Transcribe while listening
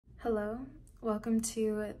Hello, welcome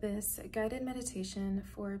to this guided meditation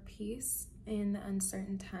for peace in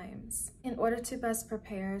uncertain times. In order to best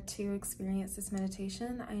prepare to experience this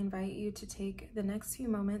meditation, I invite you to take the next few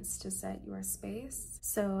moments to set your space.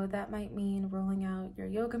 So that might mean rolling out your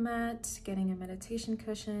yoga mat, getting a meditation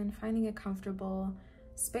cushion, finding a comfortable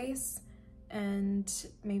space, and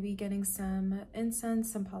maybe getting some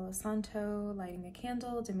incense, some Palo Santo, lighting a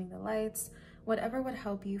candle, dimming the lights, whatever would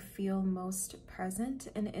help you feel most present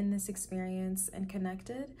and in this experience and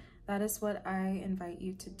connected. That is what I invite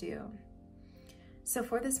you to do. So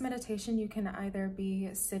for this meditation, you can either be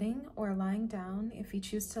sitting or lying down. If you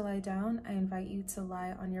choose to lie down, I invite you to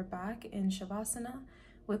lie on your back in Shavasana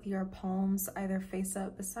with your palms either face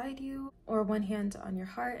up beside you or one hand on your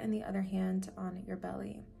heart and the other hand on your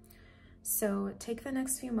belly. So take the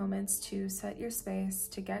next few moments to set your space,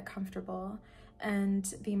 to get comfortable,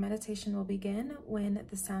 and the meditation will begin when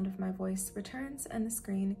the sound of my voice returns and the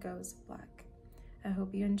screen goes black. I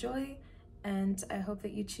hope you enjoy, and I hope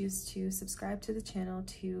that you choose to subscribe to the channel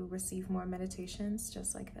to receive more meditations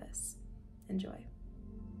just like this. Enjoy.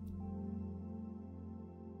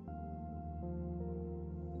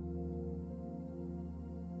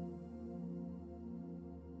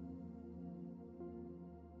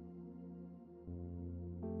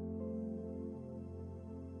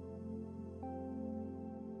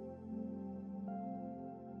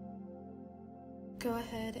 Go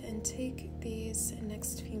ahead and take these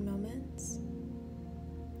next few moments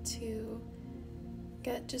to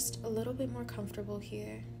get just a little bit more comfortable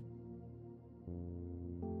here.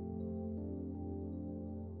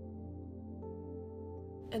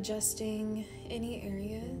 Adjusting any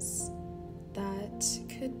areas that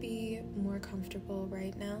could be more comfortable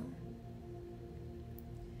right now,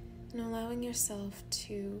 and allowing yourself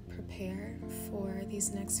to prepare for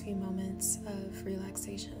these next few moments of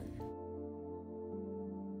relaxation.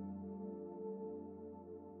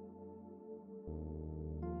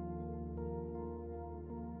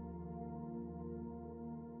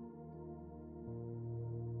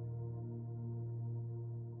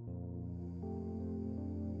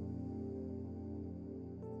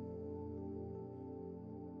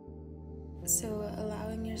 So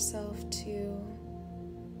allowing yourself to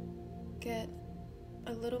get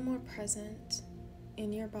a little more present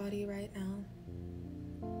in your body right now.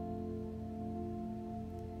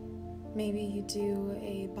 Maybe you do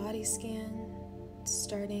a body scan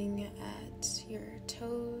starting at your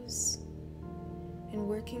toes and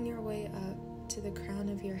working your way up to the crown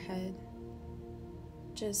of your head,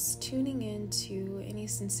 just tuning into any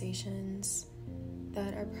sensations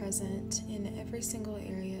that are present in every single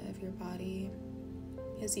area of your body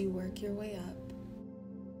as you work your way up.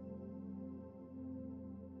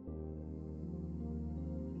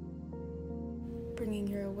 Bringing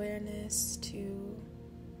your awareness to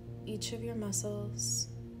each of your muscles,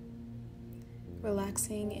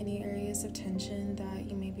 relaxing any areas of tension that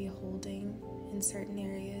you may be holding in certain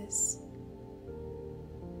areas.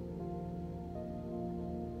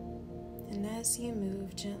 And as you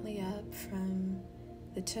move gently up from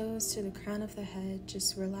the toes to the crown of the head,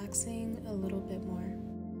 just relaxing a little bit more.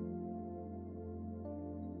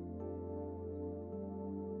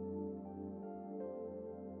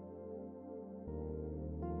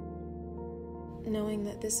 Knowing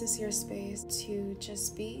that this is your space to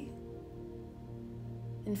just be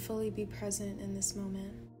and fully be present in this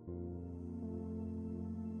moment.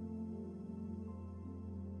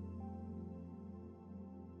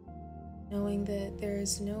 Knowing that there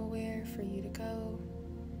is nowhere for you to go,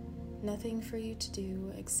 nothing for you to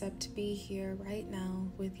do except be here right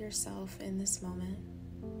now with yourself in this moment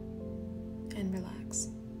and relax.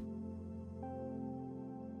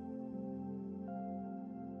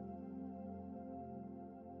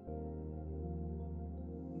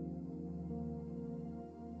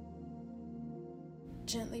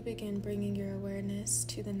 Gently begin bringing your awareness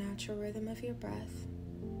to the natural rhythm of your breath.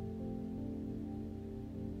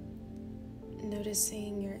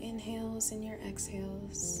 Noticing your inhales and your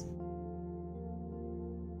exhales.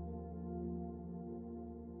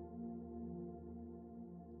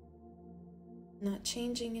 Not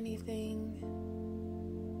changing anything,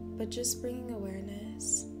 but just bringing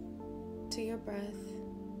awareness to your breath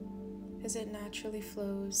as it naturally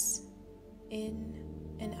flows in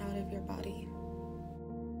and out of your body.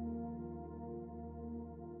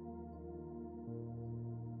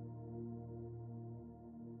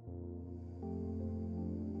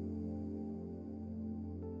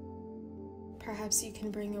 Perhaps you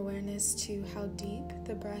can bring awareness to how deep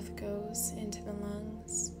the breath goes into the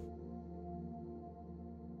lungs.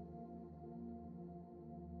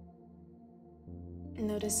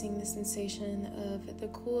 Noticing the sensation of the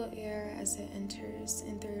cool air as it enters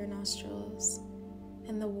in through your nostrils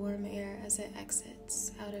and the warm air as it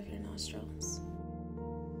exits out of your nostrils.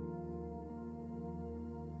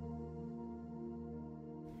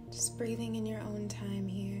 Just breathing in your own time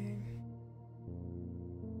here.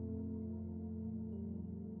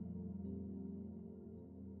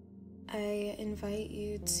 I invite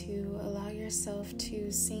you to allow yourself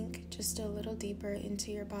to sink just a little deeper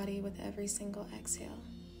into your body with every single exhale.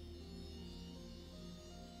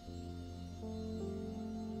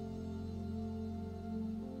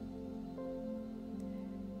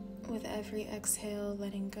 With every exhale,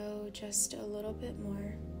 letting go just a little bit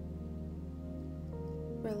more.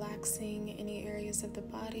 Relaxing any areas of the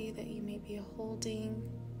body that you may be holding.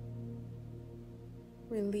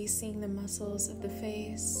 Releasing the muscles of the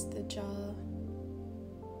face, the jaw.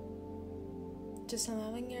 Just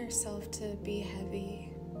allowing yourself to be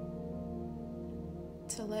heavy,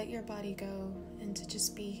 to let your body go, and to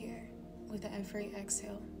just be here with every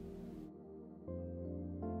exhale.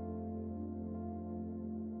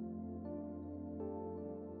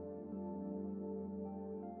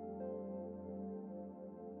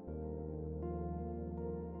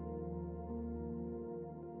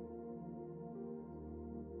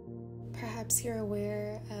 Perhaps you're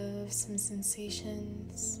aware of some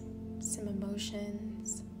sensations, some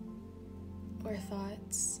emotions, or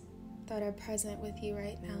thoughts that are present with you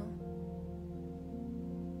right now.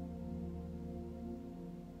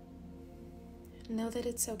 Know that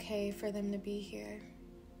it's okay for them to be here.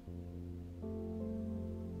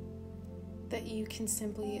 That you can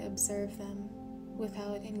simply observe them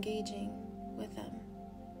without engaging with them.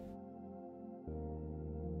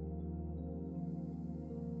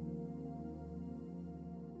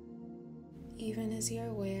 Even as you're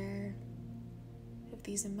aware of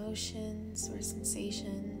these emotions or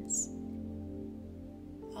sensations,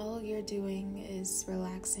 all you're doing is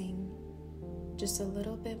relaxing just a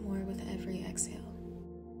little bit more with every exhale.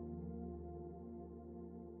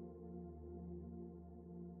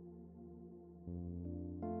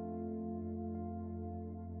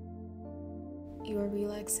 Your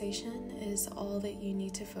relaxation is all that you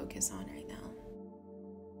need to focus on right now.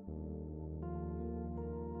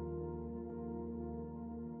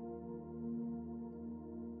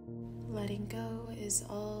 Letting go is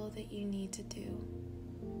all that you need to do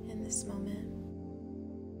in this moment.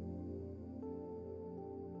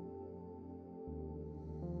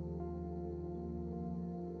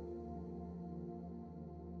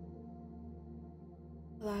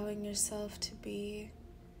 Allowing yourself to be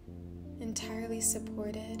entirely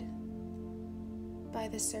supported by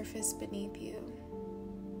the surface beneath you.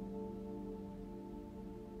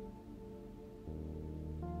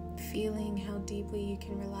 Feeling how deeply you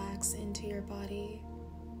can relax into your body,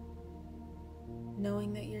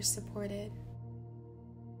 knowing that you're supported.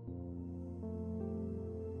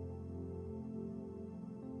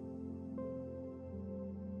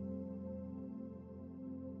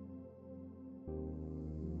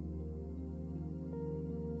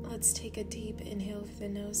 Let's take a deep inhale through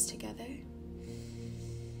the nose together.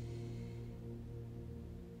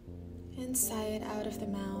 And sigh it out of the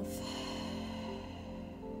mouth.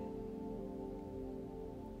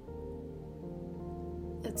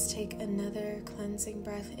 Let's take another cleansing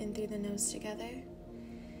breath in through the nose together.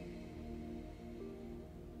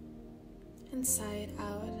 And sigh it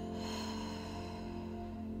out.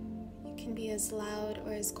 You can be as loud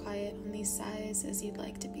or as quiet on these sighs as you'd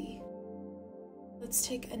like to be. Let's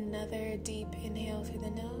take another deep inhale through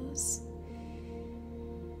the nose.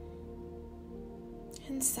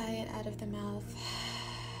 And sigh it out of the mouth.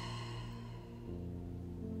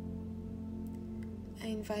 I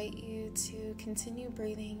invite you to continue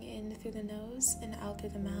breathing in through the nose and out through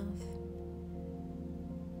the mouth.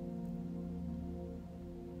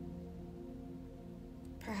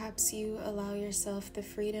 Perhaps you allow yourself the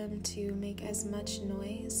freedom to make as much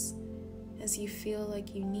noise as you feel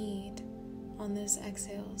like you need on those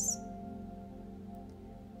exhales.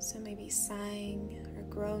 So maybe sighing or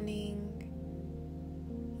groaning,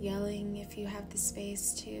 yelling if you have the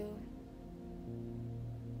space to.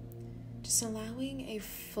 Just allowing a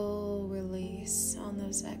full release on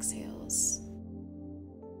those exhales.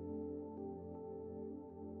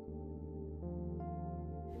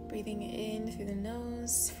 Breathing in through the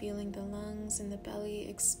nose, feeling the lungs and the belly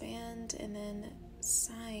expand, and then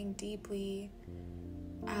sighing deeply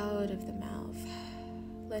out of the mouth,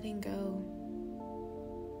 letting go.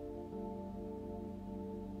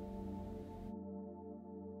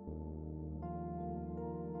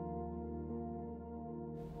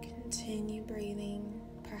 Continue breathing.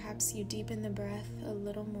 Perhaps you deepen the breath a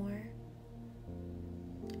little more.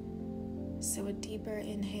 So a deeper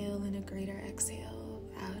inhale and a greater exhale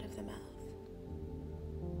out of the mouth.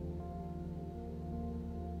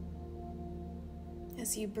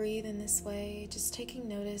 As you breathe in this way, just taking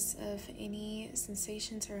notice of any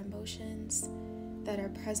sensations or emotions that are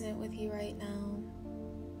present with you right now.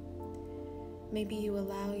 Maybe you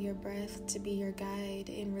allow your breath to be your guide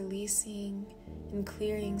in releasing and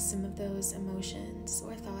clearing some of those emotions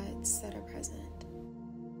or thoughts that are present.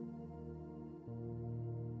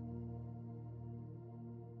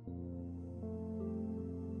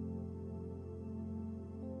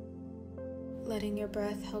 Letting your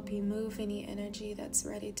breath help you move any energy that's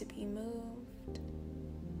ready to be moved,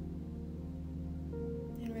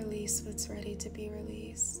 and release what's ready to be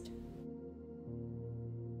released.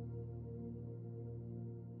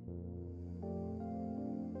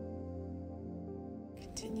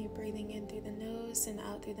 Continue breathing in through the nose and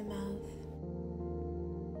out through the mouth.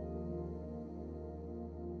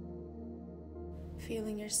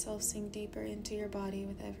 Feeling yourself sink deeper into your body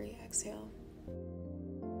with every exhale.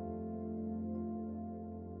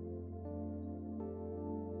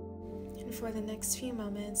 And for the next few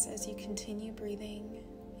moments, as you continue breathing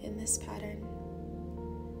in this pattern,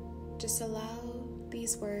 just allow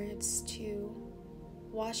these words to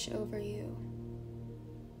wash over you.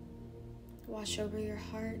 Wash over your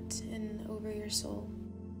heart and over your soul.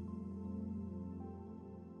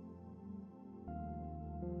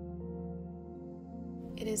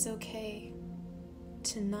 It is okay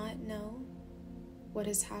to not know what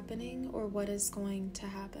is happening or what is going to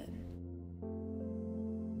happen.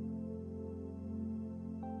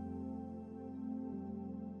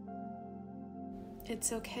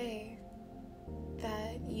 It's okay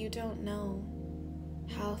that you don't know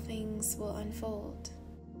how things will unfold.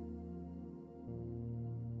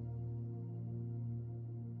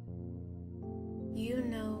 You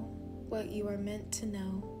know what you are meant to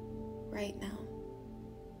know right now.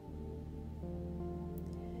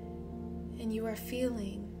 And you are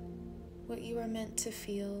feeling what you are meant to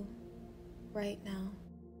feel right now.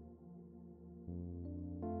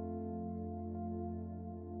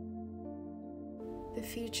 The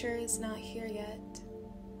future is not here yet.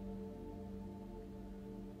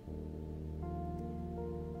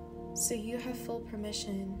 So you have full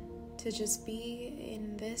permission to just be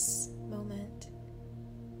in this moment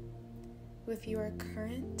with your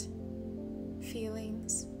current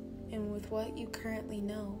feelings and with what you currently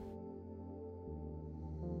know.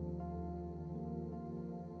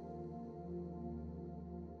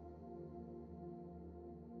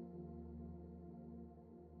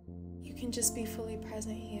 You can just be fully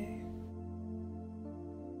present here.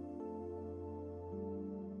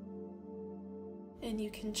 And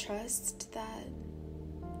you can trust that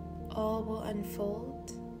all will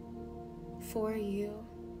unfold for you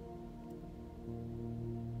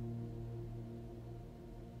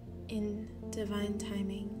in divine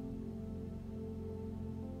timing,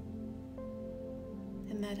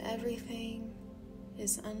 and that everything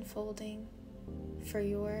is unfolding for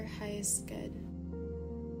your highest good.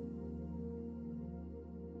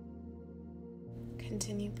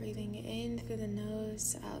 Continue breathing in through the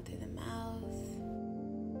nose, out through the mouth.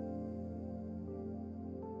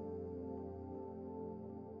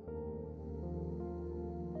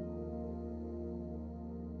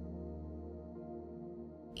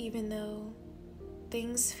 Even though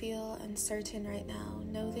things feel uncertain right now,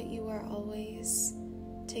 know that you are always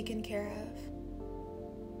taken care of,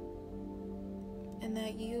 and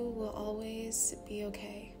that you will always be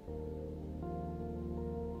okay.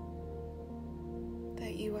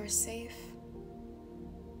 That you are safe,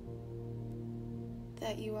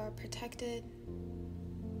 that you are protected,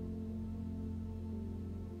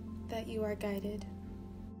 that you are guided.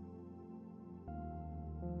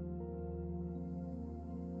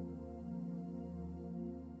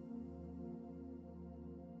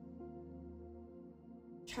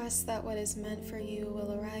 Trust that what is meant for you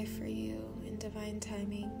will arrive for you in divine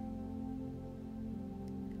timing.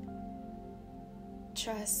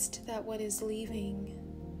 Trust that what is leaving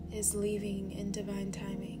in divine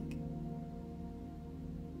timing.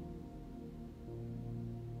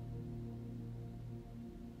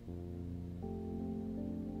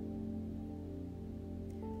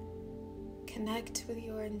 Connect with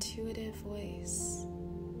your intuitive voice,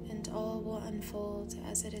 and all will unfold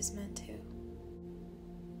as it is meant to.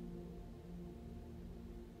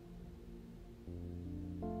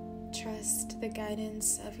 Trust the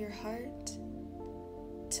guidance of your heart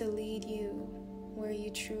to lead you where you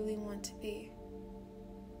truly want to be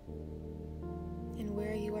and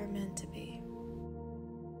where you are meant to be.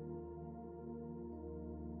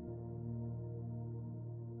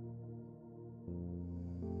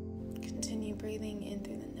 Continue Continue breathing in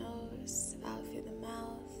through the nose, out through the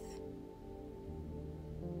mouth.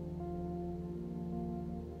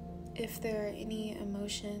 If there are any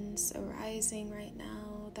emotions arising right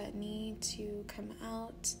now that need to come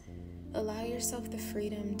out, allow yourself the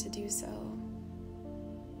freedom to do so.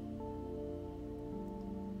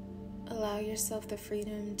 Allow yourself the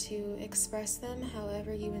freedom to express them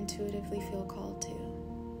however you intuitively feel called to.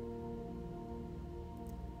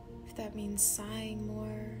 If that means sighing more,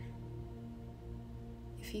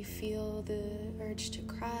 if you feel the urge to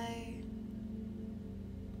cry,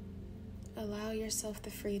 allow yourself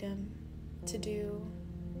the freedom to do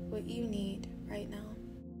what you need right now.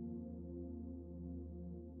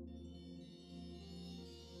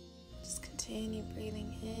 Just continue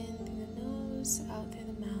breathing in through the nose, out through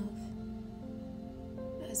the mouth,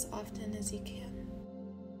 as often as you can.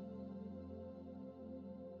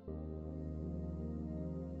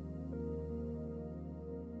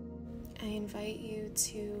 I invite you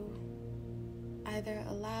to either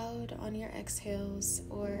aloud on your exhales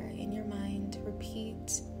or in your mind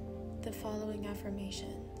repeat the following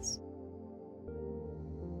affirmations.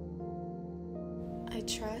 I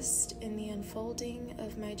trust in the unfolding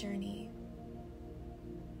of my journey.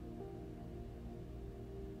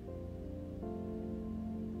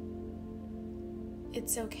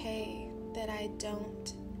 It's okay that I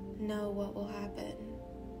don't know what will happen.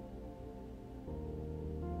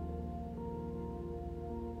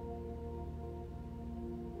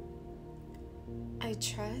 I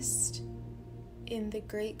trust in the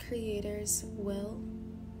great Creator's will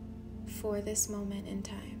for this moment in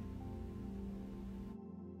time.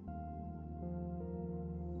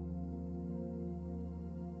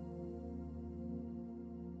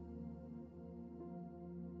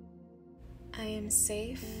 I am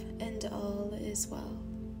safe and all is well.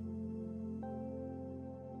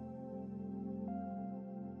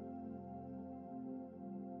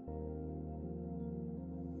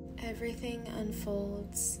 Everything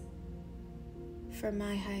unfolds for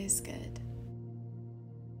my highest good.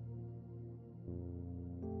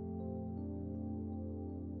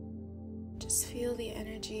 Just feel the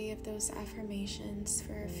energy of those affirmations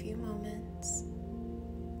for a few moments,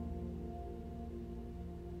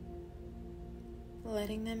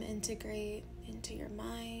 letting them integrate into your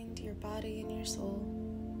mind, your body, and your soul.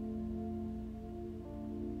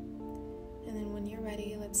 And then when you're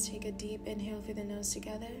ready, let's take a deep inhale through the nose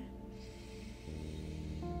together.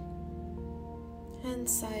 And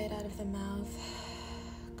sigh it out of the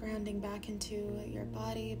mouth, grounding back into your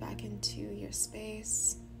body, back into your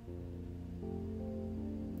space.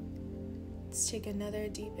 Let's take another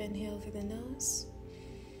deep inhale through the nose.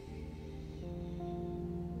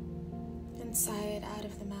 And sigh it out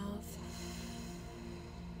of the mouth,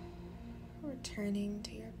 returning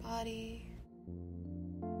to your body.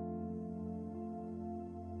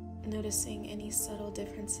 Noticing any subtle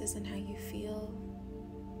differences in how you feel.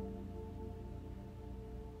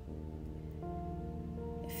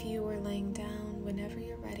 If you are laying down, whenever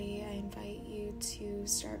you're ready, I invite you to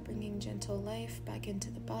start bringing gentle life back into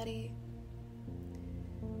the body.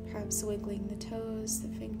 Perhaps wiggling the toes, the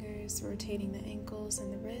fingers, rotating the ankles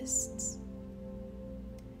and the wrists.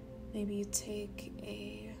 Maybe you take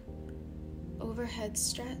a overhead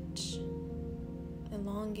stretch,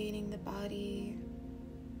 elongating the body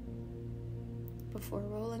before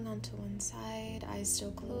rolling onto one side, eyes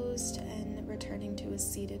still closed, and returning to a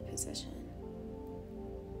seated position.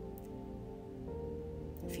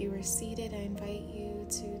 If you were seated, I invite you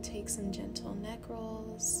to take some gentle neck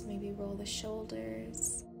rolls, maybe roll the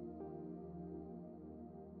shoulders.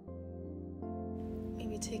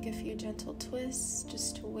 Maybe take a few gentle twists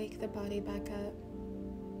just to wake the body back up.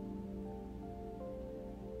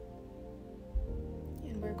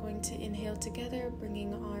 And we're going to inhale together,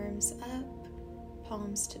 bringing arms up,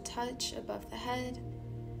 palms to touch above the head,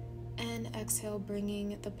 and exhale,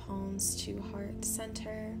 bringing the palms to heart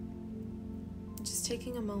center. Just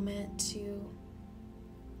taking a moment to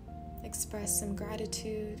express some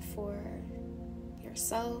gratitude for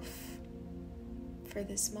yourself, for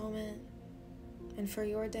this moment, and for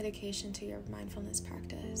your dedication to your mindfulness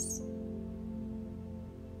practice.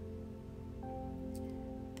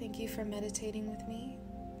 Thank you for meditating with me,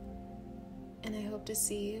 and I hope to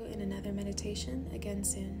see you in another meditation again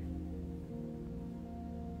soon.